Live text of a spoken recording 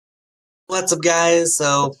What's up, guys?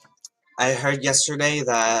 So, I heard yesterday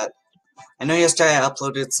that I know yesterday I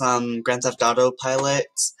uploaded some Grand Theft Auto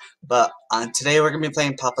pilots, but today we're gonna be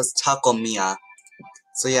playing Papa's Taco Mia.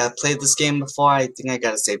 So yeah, I played this game before. I think I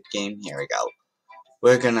got a saved game. Here we go.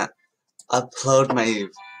 We're gonna upload my.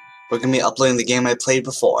 We're gonna be uploading the game I played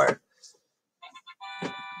before.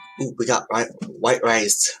 Ooh, we got white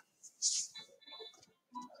rice.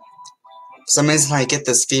 For some reason, I get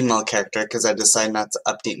this female character because I decided not to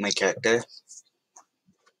update my character.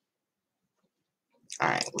 All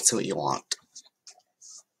right, let's see what you want.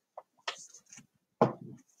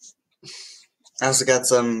 I also got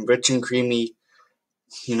some rich and creamy,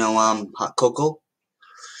 hot cocoa.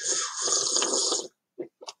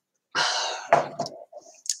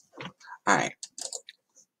 Alright.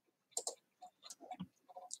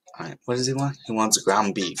 Alright, what does he want? He wants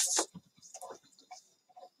ground beef.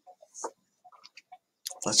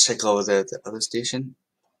 Let's check over there at the other station.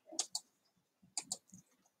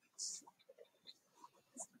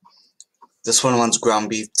 This one wants ground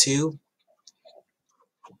beef too.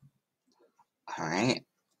 Alright.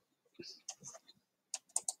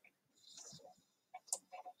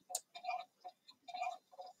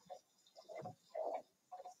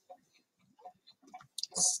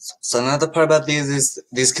 So another part about these is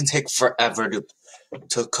these can take forever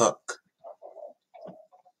to cook.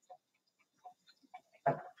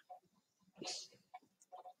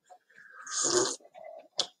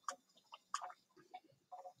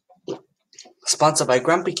 Sponsored by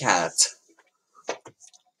Grumpy Cat.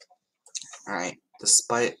 Alright,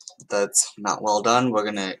 despite that's not well done, we're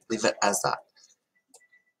gonna leave it as that.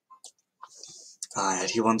 Alright,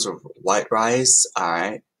 he wants white rice.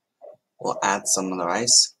 Alright, we'll add some of the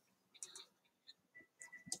rice.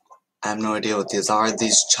 I have no idea what these are.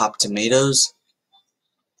 These chopped tomatoes.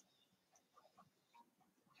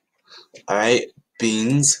 Alright,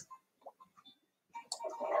 beans.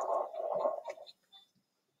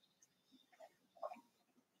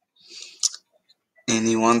 And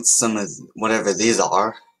he wants some of whatever these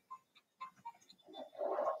are.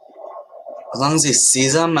 As long as he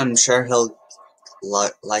sees them, I'm sure he'll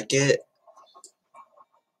like it.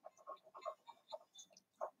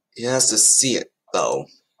 He has to see it, though.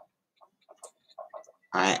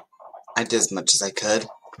 Alright, I did as much as I could.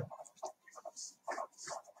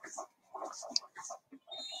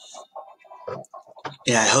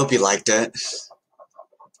 Yeah, I hope he liked it.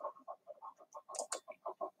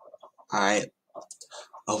 Alright.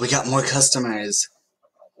 Oh, we got more customers.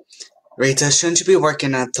 Rita, shouldn't you be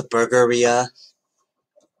working at the burgeria?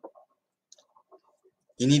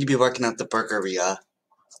 You need to be working at the burgeria.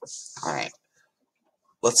 Alright.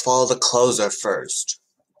 Let's follow the closer first.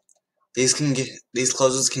 These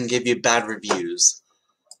closers can give you bad reviews.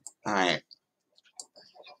 Alright.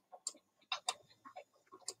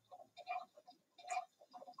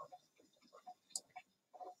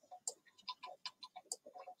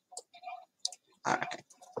 Alright.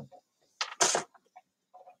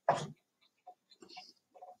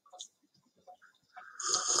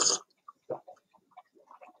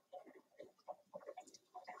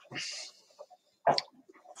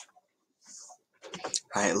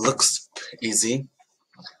 Alright, looks easy.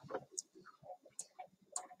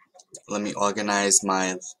 Let me organize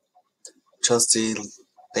my trusty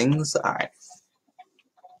things. Alright.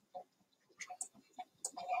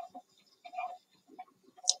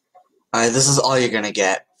 Alright, this is all you're gonna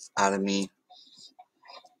get out of me.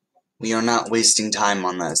 We are not wasting time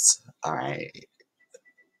on this. Alright.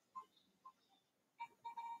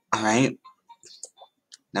 Alright.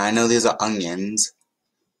 Now I know these are onions.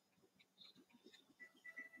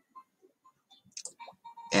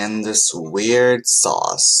 And this weird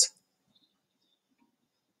sauce.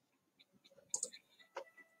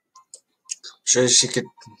 I'm sure she could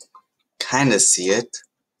kinda see it.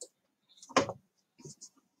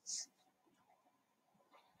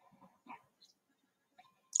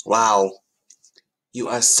 Wow. You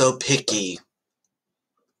are so picky.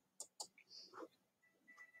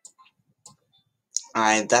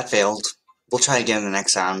 Alright, that failed. We'll try again in the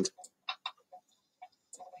next round.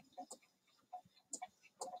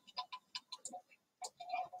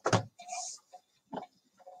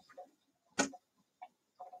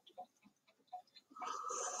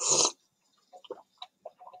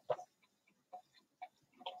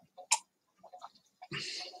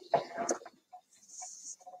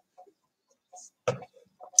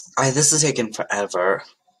 Alright, this is taking forever.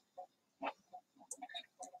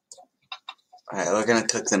 Alright, we're gonna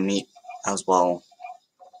cook the meat as well.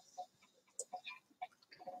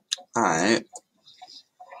 Alright.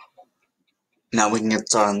 Now we can get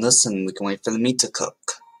started on this and we can wait for the meat to cook.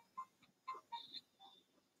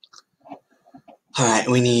 Alright,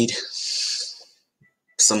 we need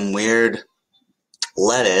some weird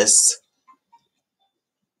lettuce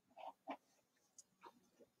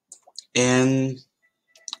and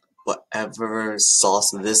whatever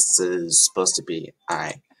sauce this is supposed to be.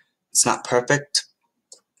 Alright, it's not perfect.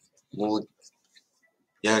 Well,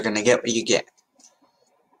 you're gonna get what you get.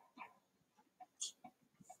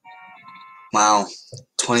 Wow,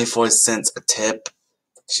 24 cents a tip.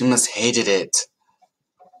 She must hated it.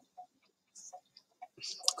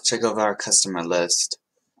 Check over our customer list.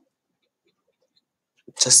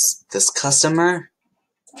 Just this customer?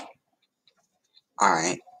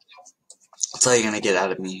 Alright. That's all you're gonna get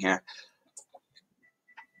out of me here.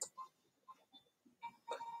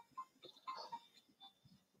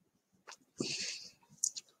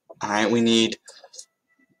 Alright, we need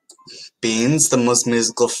beans, the most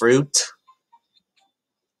musical fruit.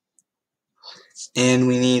 And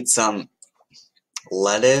we need some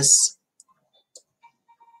lettuce.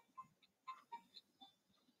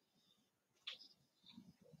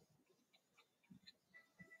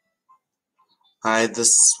 Alright,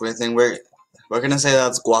 this weird thing, we're gonna say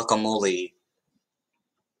that's guacamole.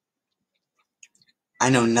 I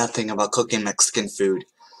know nothing about cooking Mexican food,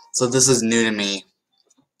 so this is new to me.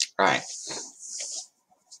 Alright.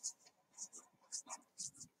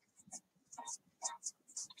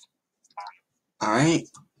 Alright,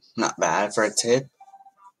 not bad for a tip.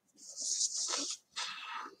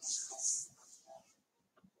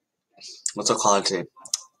 What's our quality?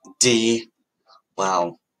 D.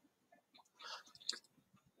 Wow.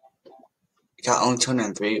 Got only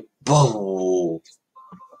 203. Whoa.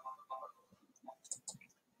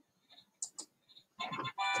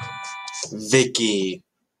 Vicky.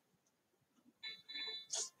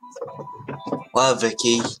 Wow,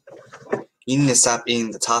 Vicky. You need to stop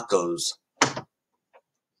eating the tacos.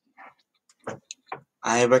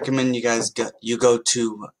 I recommend you guys go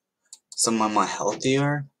to someone more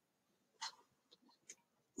healthier.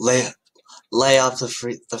 Lay off the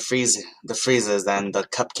freezes and the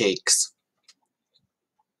cupcakes.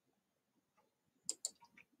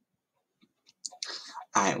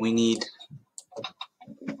 Alright, we need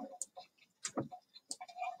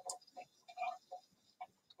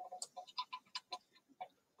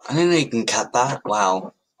I didn't know you can cut that.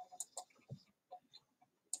 Wow.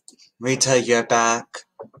 Rita, you're back.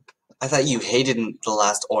 I thought you hated the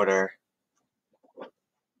last order.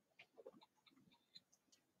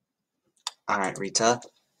 Alright, Rita.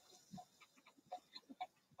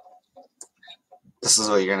 This is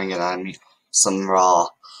what you're gonna get out of me. Some raw.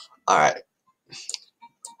 Alright.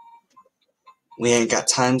 We ain't got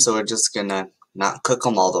time, so we're just gonna not cook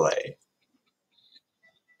them all the way.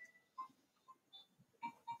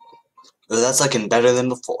 Ooh, that's looking better than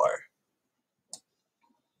before.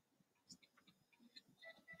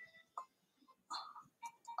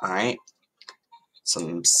 Alright.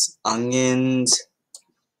 Some onions.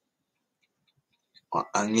 Or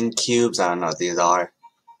onion cubes. I don't know what these are.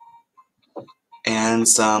 And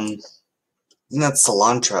some. I think that's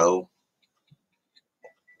cilantro.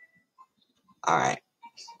 Alright.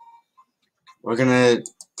 We're gonna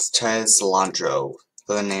try cilantro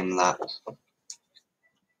for the name of that.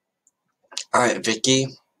 Alright, Vicky.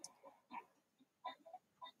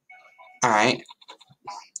 Alright.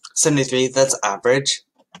 73, that's average.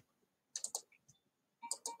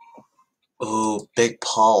 Oh, Big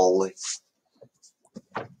Paul.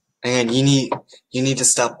 And you need to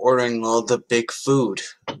stop ordering all the big food.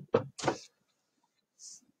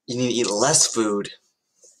 You need to eat less food.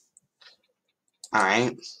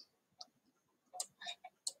 Alright.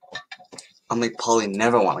 I'll make Polly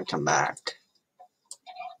never want to come back.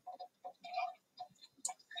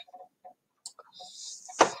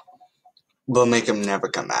 We'll make him never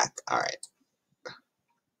come back. Alright.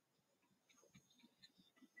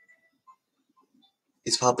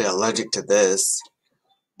 He's probably allergic to this.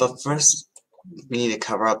 But first, we need to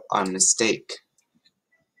cover up our mistake.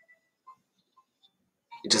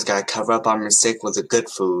 You just gotta cover up our mistake with the good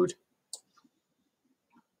food.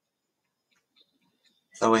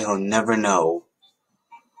 That way he'll never know.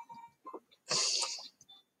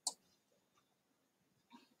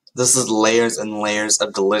 This is layers and layers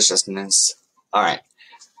of deliciousness. Alright.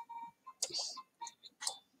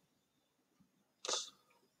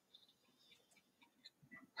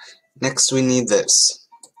 Next we need this.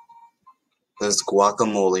 This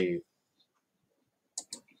guacamole.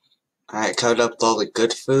 Alright, cut up all the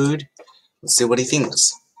good food. Let's see what he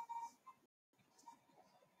thinks.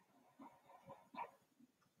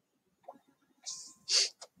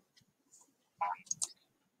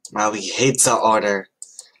 Wow, he hates our order.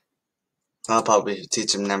 I'll probably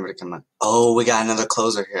teach him never to come out. Oh, we got another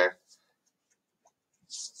closer here.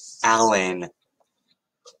 Alan.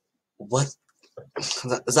 What?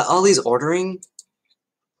 Is that all he's ordering?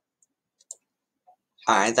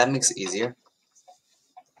 Alright, that makes it easier.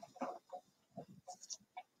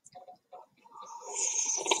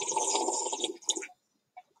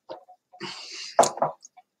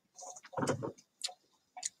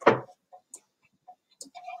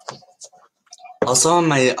 Also, on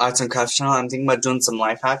my arts and crafts channel, I'm thinking about doing some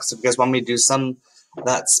life hacks. If you guys want me to do some,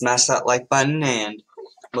 smash that like button, and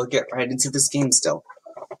we'll get right into this game still.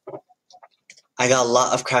 I got a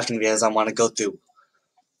lot of crafting videos I want to go through.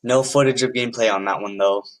 No footage of gameplay on that one,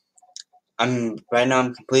 though. Right now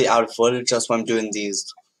I'm completely out of footage, just when I'm doing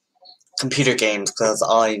these computer games, because that's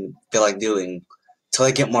all I feel like doing, till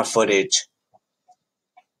I get more footage.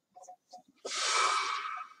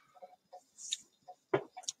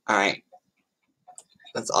 Alright.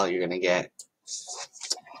 That's all you're gonna get.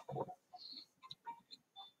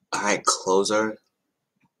 Alright, closer.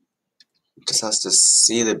 Just has to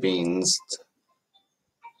see the beans.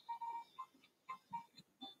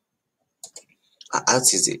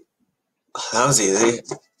 That's easy. That was easy.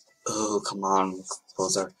 Oh, come on,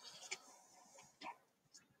 closer.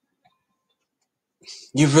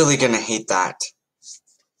 You're really gonna hate that.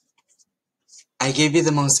 I gave you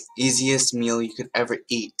the most easiest meal you could ever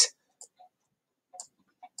eat.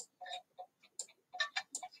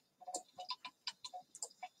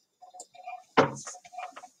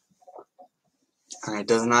 Alright,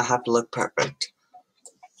 does not have to look perfect.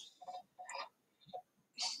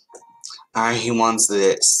 Alright, he wants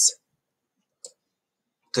this.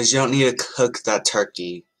 Because you don't need to cook that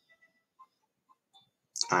turkey.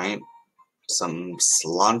 Alright, some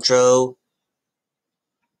cilantro.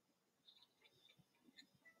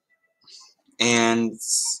 And,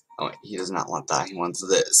 oh wait, he does not want that, he wants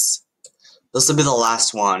this. This will be the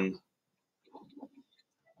last one.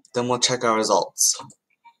 Then we'll check our results.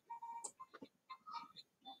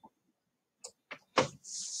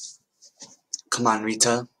 Come on,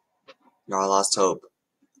 Rita. You're our last hope.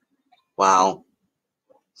 Wow.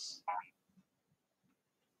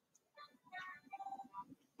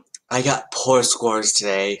 I got poor scores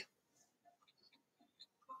today.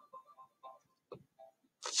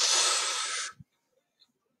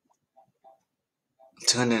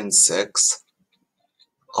 $206.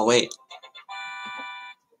 Oh wait.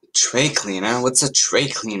 Tray cleaner? What's a tray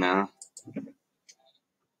cleaner?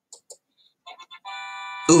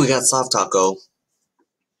 Ooh, we got soft taco.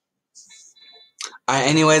 Alright,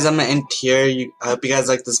 anyways, I'm gonna end here. I hope you guys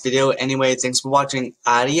liked this video. Anyway, thanks for watching.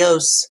 Adios.